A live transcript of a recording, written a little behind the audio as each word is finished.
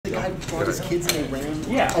spawned as kids and they ran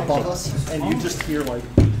above us, and you just hear like.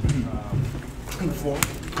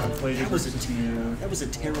 That was a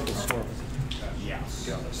terrible story. Yeah.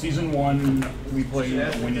 Season 1, we played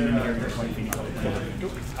winning in here.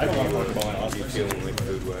 I don't want to talk about how you feel like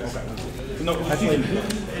food was. Okay. No, I think.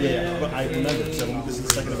 Yeah, but I remember. So this is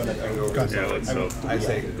the second event I've ever gone to. Yeah, let's hope. I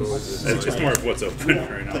say it's just more of what's open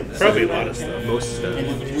right now. Probably a lot of stuff. Most stuff.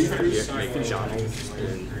 McDonald's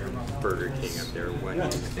and Burger King up there when they're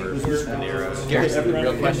Garrison, the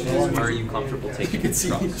real question is, are you comfortable taking the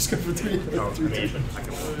trucks?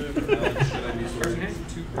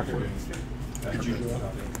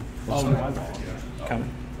 Oh, no, I won't. Come.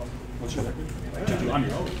 What's your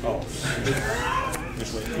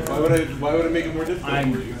Why would I make it more difficult?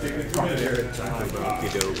 I'm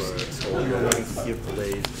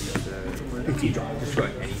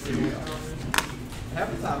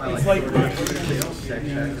it's like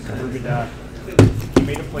he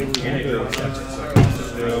made a play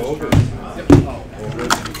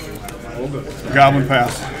Goblin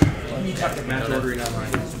pass. match ordering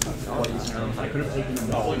online. I could have taken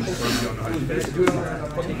them all. Taking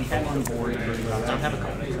on board. I don't have a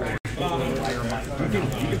copy.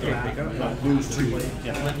 Lose 2.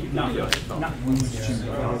 Not lose 2.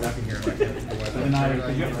 And I,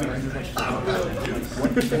 because you have to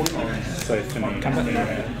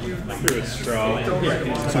through a straw.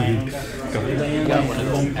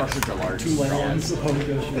 Two lands,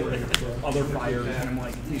 other fires, and I'm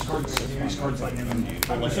like, these cards like him.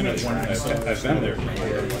 I've been there.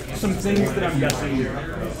 Some things that I'm guessing,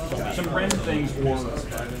 some random things, or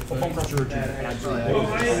a bone crusher or two.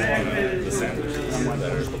 The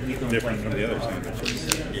sandwiches different from the other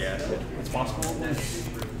sandwiches. Yeah, it's possible.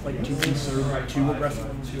 Like 2 conserve, 2 aggressive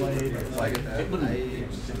play. Like it literally.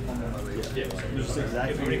 Just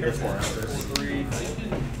exactly 3, 4.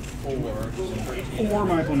 Or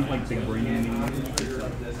my opponent like big brain.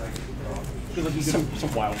 Like you some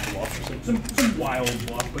wild bluff, some wild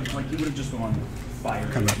bluff, but like you would have just gone fire.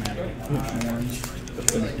 Come up, man.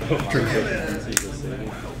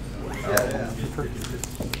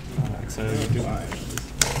 So do I.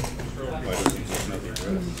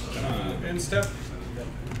 And step.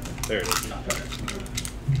 There it is.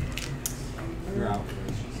 You're out.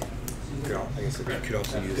 I guess I could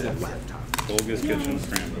also use that laptop. Olga's Kitchen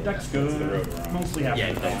Scramble. Deck's good. Mostly half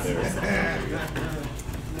the time.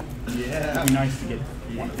 Yeah. It'd be nice to get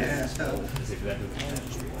one.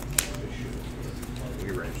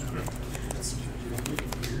 You're right.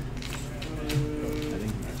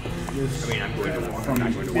 I mean, I'm going to walk around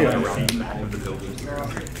the building here.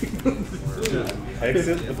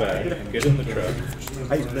 Exit the back, get in the truck.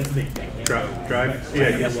 Drive.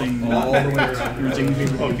 Yeah, Guessing all the way around.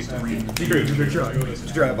 To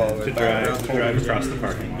drive all the way. To drive across the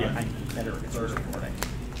parking lot. Yeah,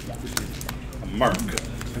 Mark.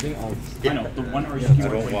 I know, the one RCQ I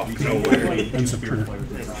don't walk nowhere. It's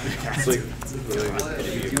like,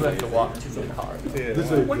 You have to walk to the car.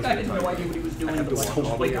 one guy had no idea what he was doing. I have to walk all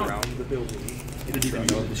the way around the building. He didn't even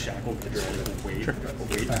know the shackle could wait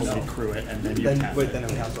till they crew it, and then you tap But it. then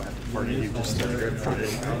we also have to Or you just stand there in front of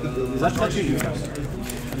it. That's what you do.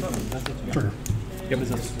 Yeah, but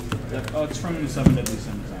oh, it's from 7 Deadly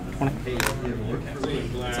Sins.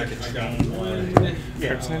 It's like a chain.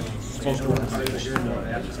 Yeah, it's supposed to work.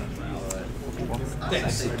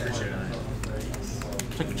 Thanks.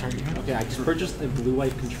 Okay, I just purchased the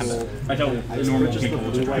blue-white control. I tell I just normal purchased the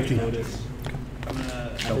people blue-white Lotus. I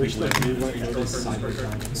purchased the blue-white Lotus Cyber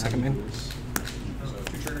Dragon. Second man.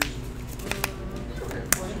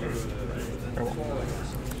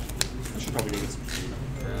 I should probably go get some.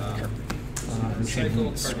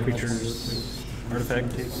 Enchantments, creatures, artifact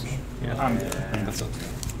tables. Yeah. That's it.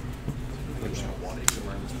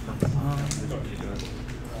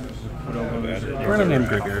 Random name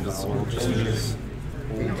graveyard as well. Just in case.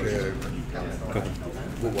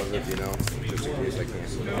 What was it, you know? Just in case I can't.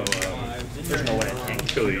 There's no way I can't.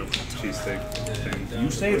 Chili cheesesteak thing.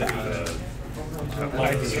 You say that.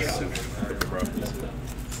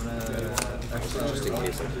 Just in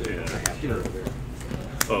case I can't.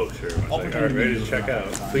 Oh, sure. I was like, all right, ready to check out.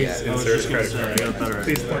 Please insert a credit card.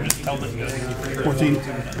 Please Tell them. 14.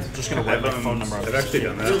 Just gonna write my phone number. I've actually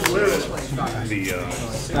done that. The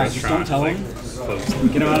Guys, just don't tell them.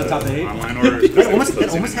 Get them out of top 8. Online orders. It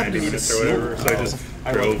almost had to be or whatever. So I just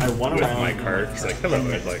drove with my card. It's like, hello,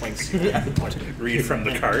 I'd like read from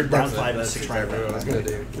the card. Round 5 and 6 right around.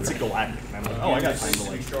 It's like galactic. And I'm like, oh, I got time to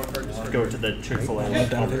like go to the Chick-fil-A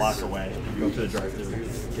down a block away, go to the drive-thru,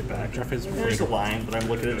 get back. There's a line, but I'm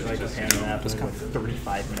looking at it and I just hand an app. There's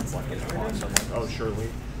 35 minutes left in the clock. So I'm like, oh, surely.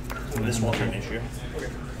 And this won't be an issue.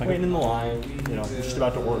 Waiting in the line, you know, just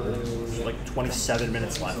about to order. There's like 27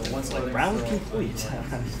 minutes left. And it's like, round complete.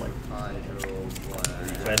 I was like,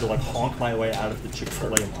 so I had to like honk my way out of the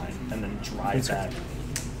Chick-fil-A line and then drive back.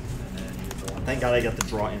 Thank God I got the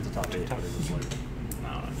draw into top 8. It was like,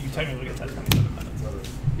 You technically get that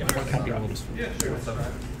 27 minutes.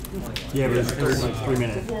 yeah, but it was like 3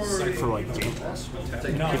 minutes for like game pass.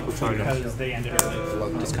 No, because they ended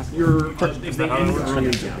early. You're If they ended early,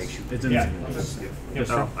 yes. It's in Yeah. Yes,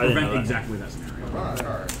 Oh, I didn't know prevent that. exactly that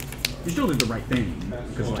scenario. You still did the right thing,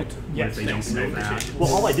 because like, what if they don't know that?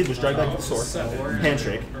 Well, all I did was drive back to the store,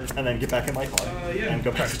 handshake, and then get back in my car and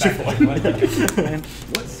go back to Chick-fil-A.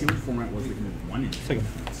 What sealed format was the 1 inch?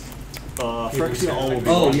 Phyrexia all will be.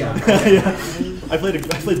 Oh, yeah. Yeah. I played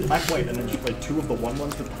black white and then just played 2 of the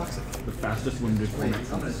 1/1s with toxic. The fastest limited format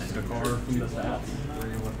from the Zendikar from the stats.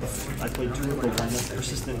 I played 2 of the 1/1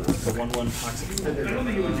 persistent, the 1/1 toxic.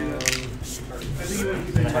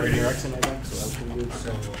 I had an Rex in my deck, so that was pretty good.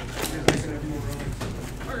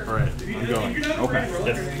 Alright, I'm going. Okay.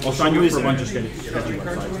 If I'll sign you up for a bunch of sketchy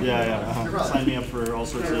websites. Yeah. Sign me up for all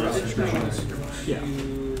sorts of subscriptions. Yeah.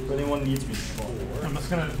 If anyone needs me, I'm just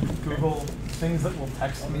gonna Google things that will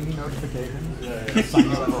text me notifications. yeah. Sign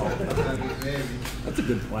up for all of them. That's a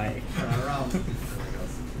good play.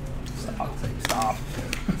 Stop.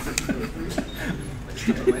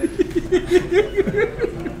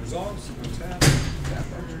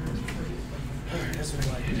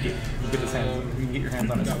 Get his hands. You can get your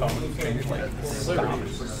hands on his phone. Change like stop.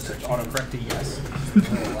 Autocorrect to yes.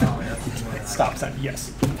 Stops at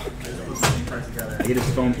yes. I get his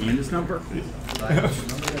phone and his number.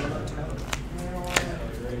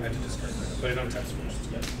 Play it on text first.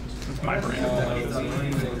 That's my brand.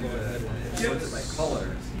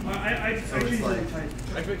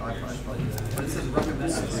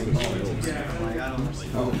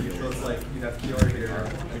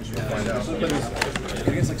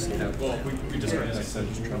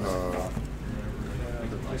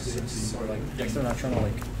 They're not trying to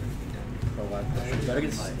like pro live. You gotta get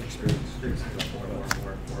experience.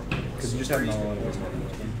 Because you just have no one ways.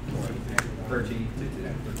 13.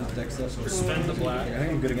 Deck stuff. Spend the black. I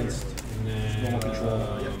think I'm good against normal control.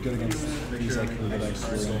 Good against these like Keruga decks.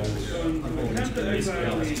 Good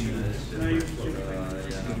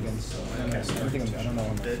against everything. I don't know.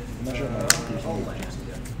 I'm not sure if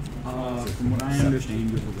From what I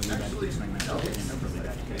understand, you have a really bad placement match and a really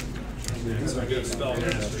bad case. I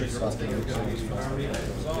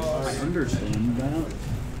understand that.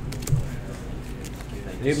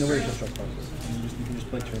 They have nowhere to construct cards. You can just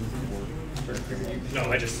play turns before. No,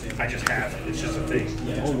 I just have it. It's just a thing.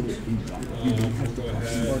 You don't have to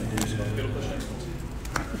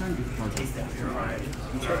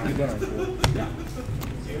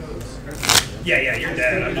Yeah, you're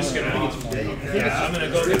dead. I'm just gonna. Yeah, I'm gonna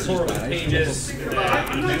go through 4 pages.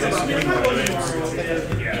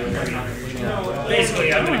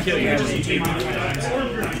 Basically, I'm gonna kill you. Just take me 3 times.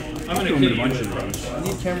 I'm gonna kill you. I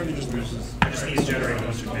need Cameron to just lose his. I just need to generate a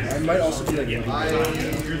bunch of I might also be like. Yeah. I don't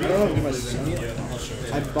know if my son yet.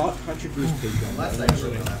 I bought Patrick Bruce Patreon. That's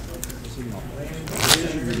actually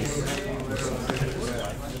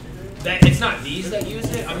That it's not these that use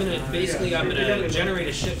it. I'm gonna generate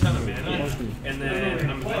a shit ton of mana, and then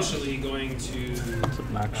I'm eventually going to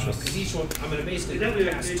because each one I'm gonna basically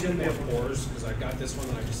cast 2 more cores because I've got this one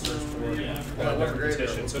that I just searched for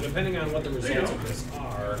repetition. So depending on what the results of this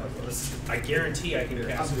are, I guarantee I can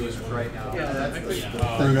cast these right now.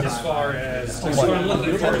 As far as what I'm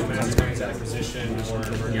looking for is Mastermind's Acquisition or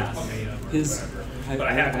His. But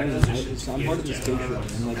I have So I'm part of this Patreon,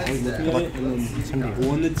 and like I was looking at it, and then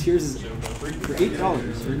one of the tiers is for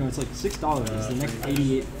 $8, or no, it's like $6. The next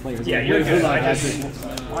 88 players. Yeah, like, you're good.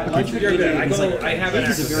 Why'd you pick 88? It's like, I have 8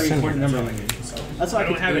 is a very important number. That's why I I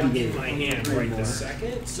don't picked have it 88. in my hand right this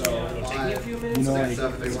second, so it'll take me a few minutes. You know,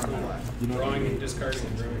 like, Drawing and discarding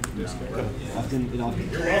and drawing and discarding. often.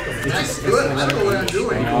 You're welcome. That's good. I know what I'm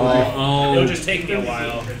doing. It'll just take me a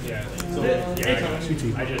while. Yeah. So,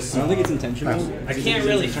 I just. I don't think it's intentional. I can't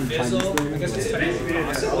really fizzle. I guess it's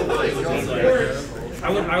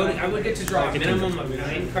I would get to draw a minimum of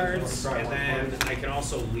 9 cards, and then I can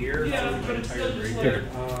also leer from the entire graveyard.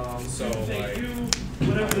 So like, you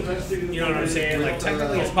know what I'm saying? Like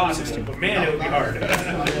technically it's possible, but man, it would be hard.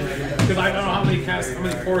 Because I don't know how many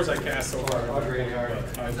cores I cast so far. But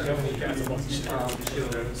I definitely cast a bunch.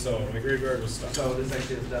 So my graveyard was stuck. So this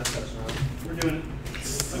actually is death touch now. We're doing it.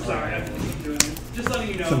 I'm sorry, I'm doing it. Just letting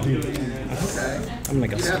you know I'm doing it. Okay. I'm gonna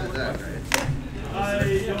guess. I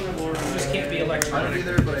don't have more. Just can't be electronic. I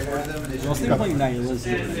was thinking playing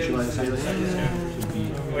Nihilism.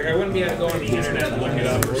 Like I wouldn't be able to go on the internet and look it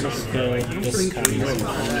up or something. Like, This kind of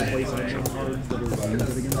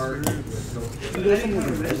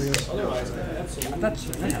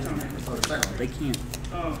They can't.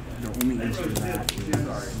 The only answer to that is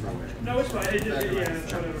No, it's fine. Yeah,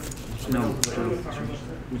 whatever. no.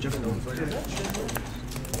 Whichever one.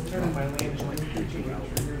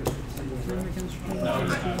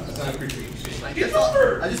 It's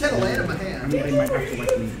over! I just had a land in my I hand. mean, they might have to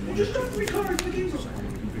like leave one Just took 3 cards. The game's over.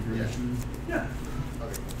 configuration. Yeah.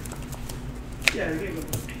 Yeah, the game's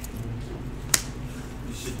over.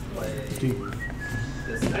 You should play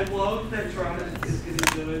this. I love that Tron is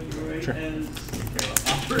getting good, right? Sure. And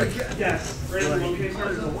yes, right in the 1K card.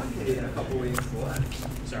 There's a 1K in a couple weeks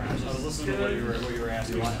left. Sorry, I was listening to what you were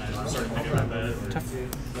asking, and I started thinking about that.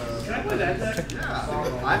 Can I play that deck?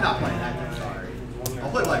 Yeah. I'm not playing that deck, sorry.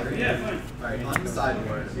 I'll play Black Green. Yeah, fine. Alright, on the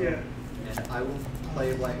sideboard. Yeah. And I will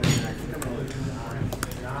play Black Green. I think I'm gonna lose.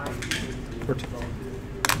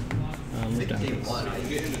 I think game 1. I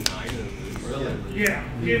get into 9 and really. Yeah,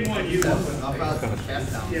 game 1, you won. How about the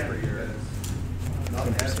cast down Yeah. for your No.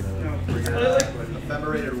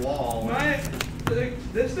 ephemeраted wall?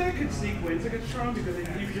 This deck could sneak wins against Tron because you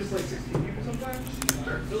can just like 16 people sometimes.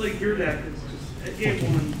 But like your deck is just at game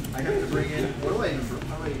 1. I have to bring in. What do I?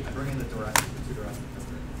 How do I bring in the direct? The 2 direct.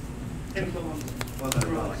 And the one. What's that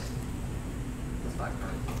about? That's 5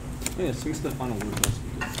 cards. Yeah, swings to the final word best.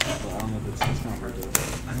 But I don't know if it's not hard to.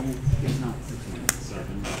 I don't. It's not 6 minutes.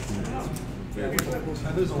 7.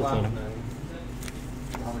 There's a lot of them.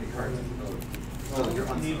 How many cards? Oh, you're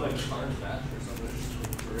on need like charge bash or something.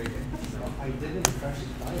 I didn't actually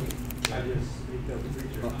play. I just picked up the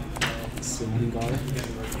creature. Sillingar.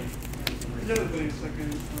 Another thing,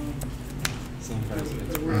 second.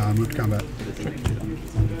 Move to combat.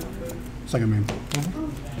 Second main.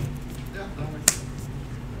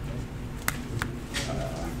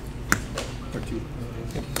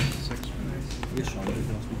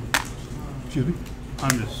 Excuse me?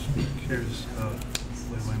 I'm just curious about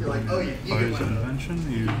You're like, oh, you Fire's Invention.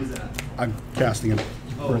 You I'm casting it.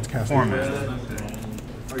 Or it's casting it.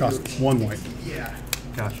 format. Cost 1 white. Yeah.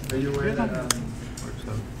 Gotcha. Are you aware that? Works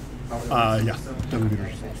out. Yeah. 7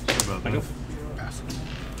 meters. What about that? Pass.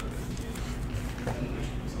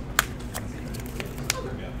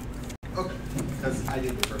 Okay. Because I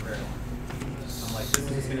didn't prepare one. I'm like, this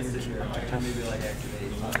is gonna sit here. I maybe like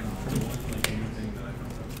activate.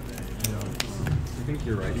 I think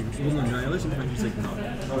you're right. Well, no, Nihilism Intervention is like not.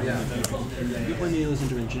 Oh yeah. You play Nihilism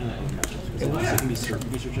Intervention and it matches. Because it can be search. You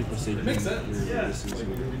can search like Precision.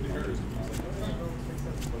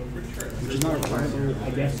 Which is not required. I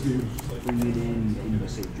guess you bring it in the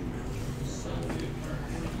same Dream.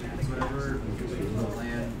 Whatever.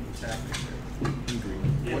 Land attack.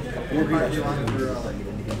 What card do you want for like?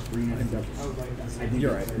 I think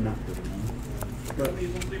you're right. Not good enough. But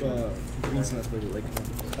Green's not played it like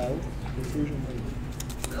Cloud, his version,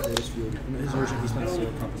 like Lotus Field. His version, he's playing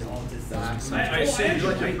Steel Competitive. I assume You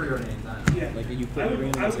like to for your name. Yeah. Like you put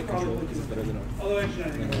Green as like control because it's better than a. Although actually, I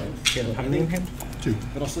think. How many in hand? 2.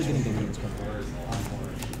 But also getting domains from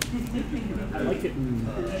I like it in.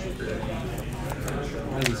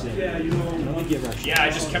 Yeah, you know. I don't like get rush. Yeah, I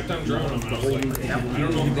just kept on drawing them. And I was like, I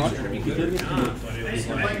don't know if these are going to be good or not, but it was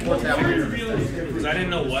like, because I didn't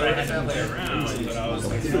know what I had to play around, but I was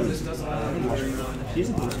like, no, this doesn't He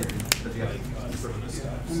isn't doing it.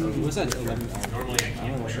 What's that? 11 hours. Normally I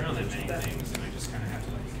can't play around that many things, and I just kind of have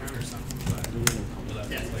to like counter something, but we'll have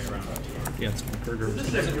to play around. Yeah, it's Keruga.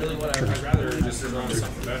 This isn't really what I'd rather just draw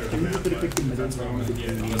something better than that, but that's what I'm going to get.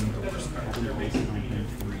 It wasn't the worst card.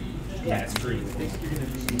 Yeah, it's free.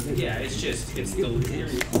 Yeah, it's just, it's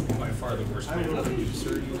by far the worst mana to use.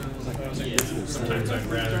 Sometimes I'd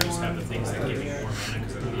rather just have the things that give me more mana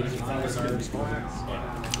because I don't need to focus on it.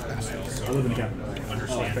 But I also understand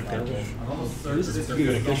that This is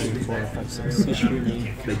good efficient 4 or 5 6.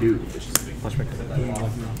 They do.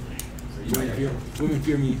 Women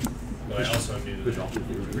fear me. But I also knew that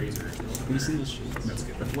Razor. Have you seen this shit? That's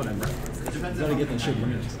good. That's whatever. You gotta get that shit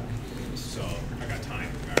right. So I got time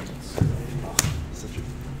regardless. Such a.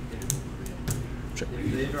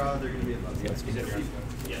 If they draw, they're going to be above. Is it your?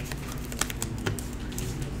 Yeah.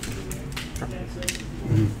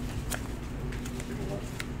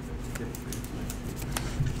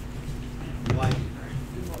 Like.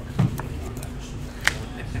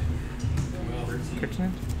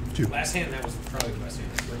 Last hand, that was probably the best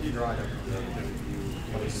hand. When you draw, It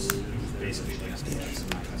was basically like some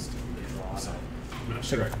custom draw. So I'm not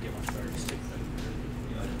sure I can get much better. Just take that.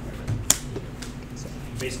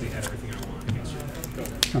 Basically had everything I want against you. Go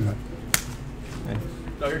ahead. Combat.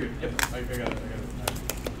 No, you're good. Yep, I got it.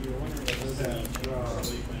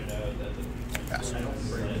 Yes.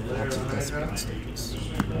 Lots of Thespian stages.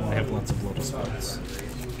 I have lots of Lotus spots.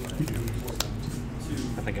 You do.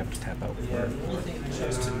 I think I have to tap out for it.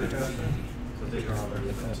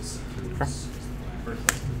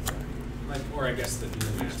 Or I guess the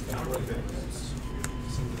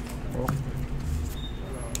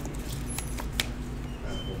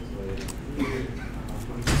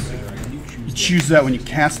You choose that when you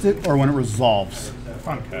cast it or when it resolves?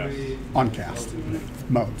 On cast. On cast.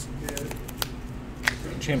 Modes.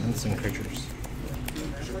 Enchantments and creatures. Is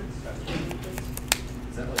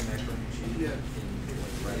that like macro machine? Yeah.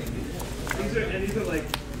 These are like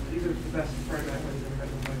these are the best card back ones I've ever had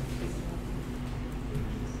in my life.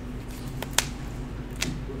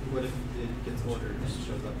 What if it gets ordered and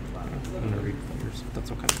shows up in the bottom? I'm gonna read colors.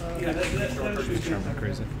 That's okay. Yeah, that should be I'm not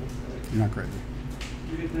crazy. You're not crazy.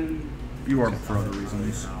 You could then You are for other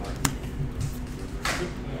reasons.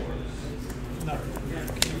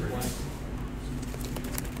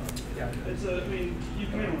 it's a, I mean, you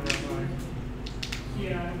can run on.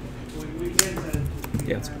 Yeah. We can set it.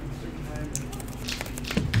 Yeah, it's good.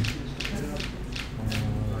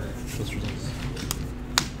 Those results.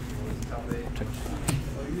 I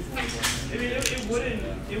mean, it wouldn't,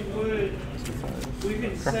 it would, we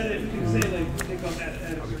can set it, we can say like, take off that at a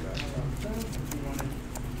certain amount if you wanted.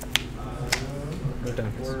 No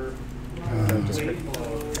damage. Wait until, do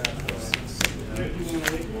you want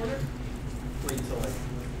to wait for it? Wait until like.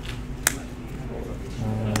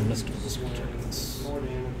 Missed this one.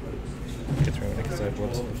 Get through it because I have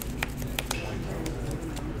webs.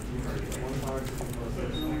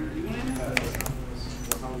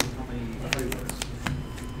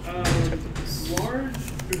 Large,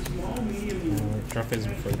 or small, medium. Draw phase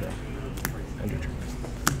before draw. End your turn.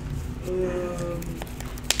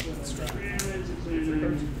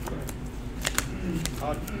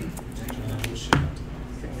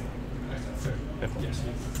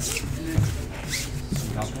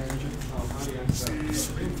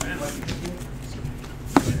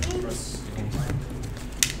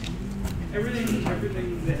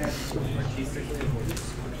 Everything that has.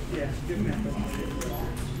 Yeah, give me that.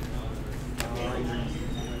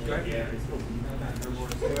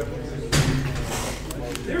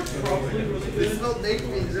 They're probably really good. It's not baked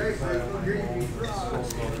beans, right? It's not green beans.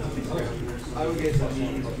 I would get some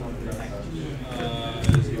beans.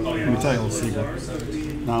 Let me tell you a little secret.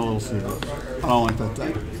 Not a little secret. I don't like that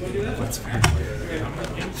deck. That's fair.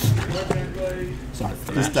 Sorry.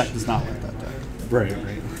 This deck does not like that deck. Right.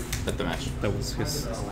 At the match. That was his